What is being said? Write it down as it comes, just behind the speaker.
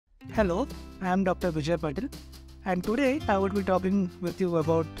Hello, I am Dr. Vijay Patil, and today I would be talking with you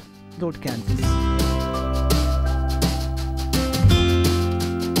about throat cancers.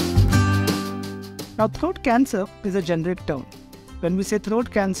 Now, throat cancer is a generic term. When we say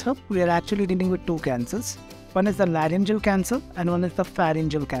throat cancer, we are actually dealing with two cancers. One is the laryngeal cancer and one is the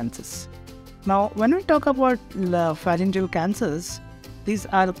pharyngeal cancers. Now, when we talk about pharyngeal cancers, these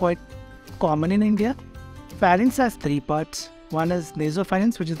are quite common in India. Pharynx has three parts. One is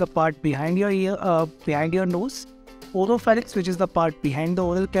nasopharynx, which is the part behind your ear, behind your nose. Oropharynx, which is the part behind the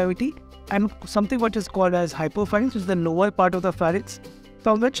oral cavity, and something what is called as hypopharynx, which is the lower part of the pharynx,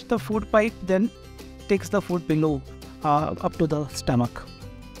 from which the food pipe then takes the food below, up to the stomach.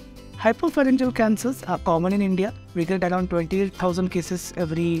 Hypopharyngeal cancers are common in India. We get around 28,000 cases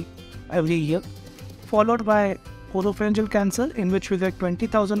every year, followed by oropharyngeal cancer, in which we get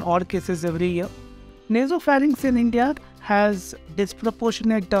 20,000 odd cases every year. Nasopharynx in India has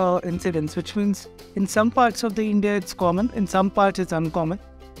disproportionate incidence, which means in some parts of the India it's common, in some parts it's uncommon.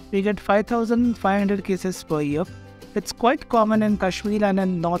 We get 5,500 cases per year. It's quite common in Kashmir and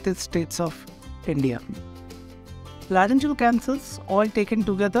in northeast states of India. Laryngeal cancers, all taken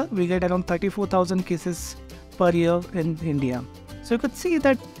together, we get around 34,000 cases per year in India. So you could see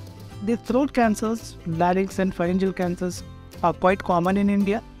that the throat cancers, larynx and pharyngeal cancers are quite common in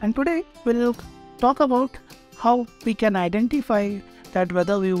India. And today we'll talk about how we can identify that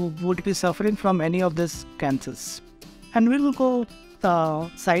whether we would be suffering from any of these cancers. And we will go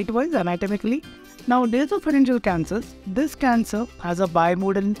site-wise anatomically. Now, nasopharyngeal cancers, this cancer has a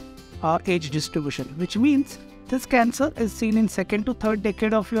bimodal age distribution, which means this cancer is seen in second to third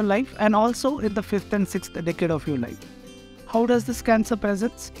decade of your life and also in the fifth and sixth decade of your life. How does this cancer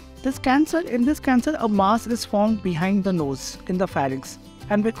present? In this cancer, a mass is formed behind the nose in the pharynx,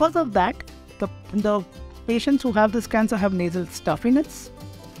 and because of that, the patients who have this cancer have nasal stuffiness.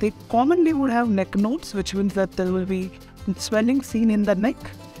 They commonly would have neck nodes, which means that there will be swelling seen in the neck,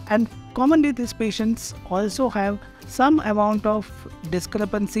 and commonly these patients also have some amount of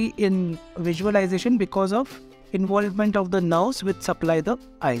discrepancy in visualization because of involvement of the nerves which supply the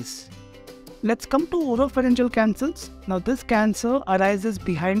eyes. Let's come to oropharyngeal cancers. Now, this cancer arises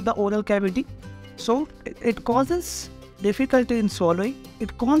behind the oral cavity, so it causes difficulty in swallowing.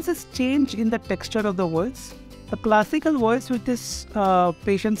 It causes change in the texture of the voice. The classical voice which these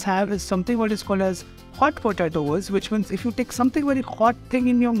patients have is something what is called as hot potato voice, which means if you take something very hot thing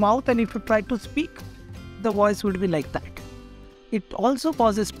in your mouth and if you try to speak, the voice would be like that. It also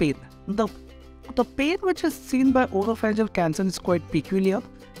causes pain. The pain which is seen by oropharyngeal cancer is quite peculiar.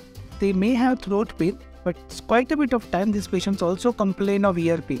 They may have throat pain, but quite a bit of time these patients also complain of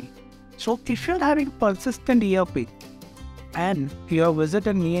ear pain. So if you're having persistent ear pain, and you visit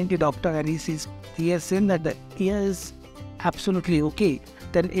an ENT doctor and he has seen that the ear is absolutely okay,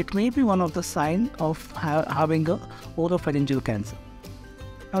 then it may be one of the signs of having a oropharyngeal cancer.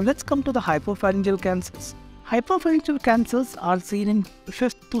 Now let's come to the hypopharyngeal cancers. Hypopharyngeal cancers are seen in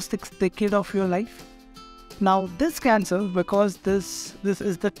 5th to 6th decade of your life. Now this cancer, because this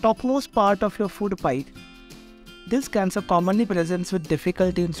is the topmost part of your food pipe, this cancer commonly presents with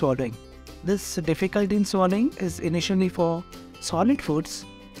difficulty in swallowing. This difficulty in swallowing is initially for solid foods,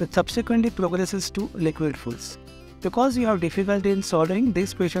 but subsequently progresses to liquid foods. Because you have difficulty in swallowing,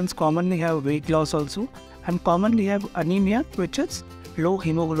 these patients commonly have weight loss also and commonly have anemia, which is low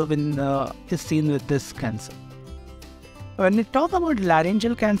hemoglobin is seen with this cancer. When we talk about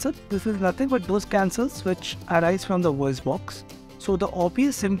laryngeal cancer, this is nothing but those cancers which arise from the voice box. So the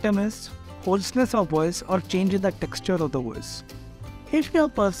obvious symptom is hoarseness of voice or change in the texture of the voice. If you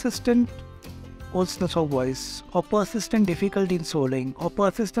have persistent hoarseness of voice, or persistent difficulty in swallowing, or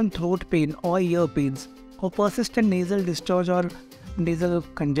persistent throat pain or ear pains, or persistent nasal discharge or nasal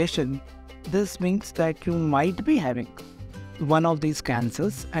congestion, this means that you might be having one of these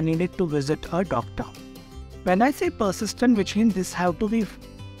cancers and you need to visit a doctor. When I say persistent, which means this have to be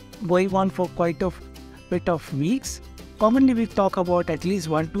going on for quite a bit of weeks. Commonly we talk about at least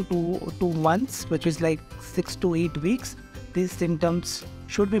 1 to 2 months, which is like 6 to 8 weeks. These symptoms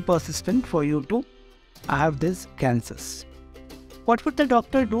should be persistent for you to have these cancers. What would the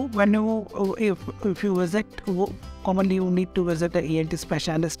doctor do when if you visit? Commonly you need to visit an ENT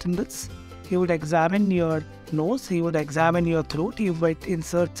specialist in this. He would examine your nose, he would examine your throat, he might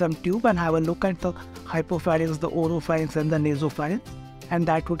insert some tube and have a look at the hypopharynx, the oropharynx and the nasopharynx, and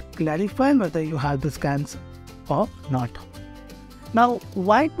that would clarify whether you have this cancer or not. Now,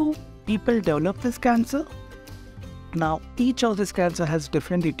 why do people develop this cancer? Now, each of this cancer has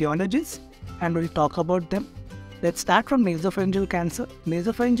different etiologies and we'll talk about them. Let's start from nasopharyngeal cancer.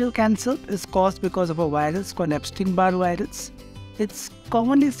 Nasopharyngeal cancer is caused because of a virus called Epstein-Barr virus. It's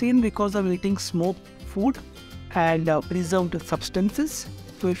commonly seen because of eating smoked food and preserved substances.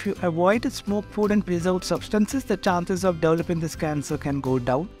 So if you avoid smoked food and preserved substances, the chances of developing this cancer can go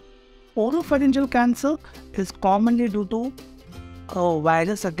down. Oropharyngeal cancer is commonly due to a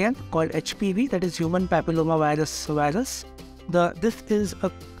virus again called HPV, that is human papilloma virus.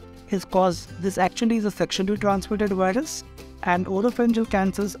 This actually is a sexually transmitted virus, and oropharyngeal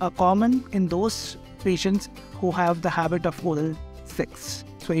cancers are common in those patients who have the habit of oral sex.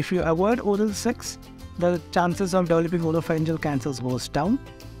 So if you avoid oral sex, the chances of developing oropharyngeal cancers goes down.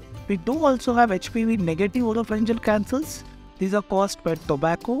 We do also have HPV negative oropharyngeal cancers. These are caused by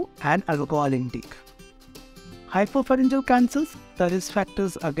tobacco and alcohol intake. Hypopharyngeal cancers, the risk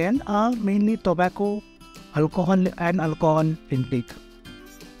factors again are mainly tobacco, alcohol and alcohol intake.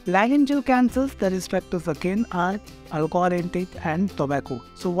 Laryngeal cancers, the risk factors again are alcohol intake and tobacco.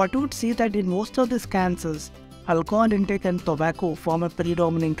 So what you would see that in most of these cancers, alcohol intake and tobacco form a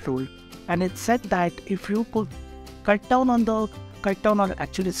predominant role. And it's said that if you could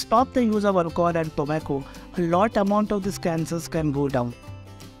actually stop the use of alcohol and tobacco, a lot amount of these cancers can go down.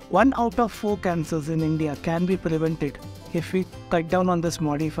 1 out of 4 cancers in India can be prevented if we cut down on this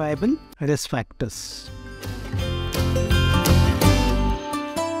modifiable risk factors.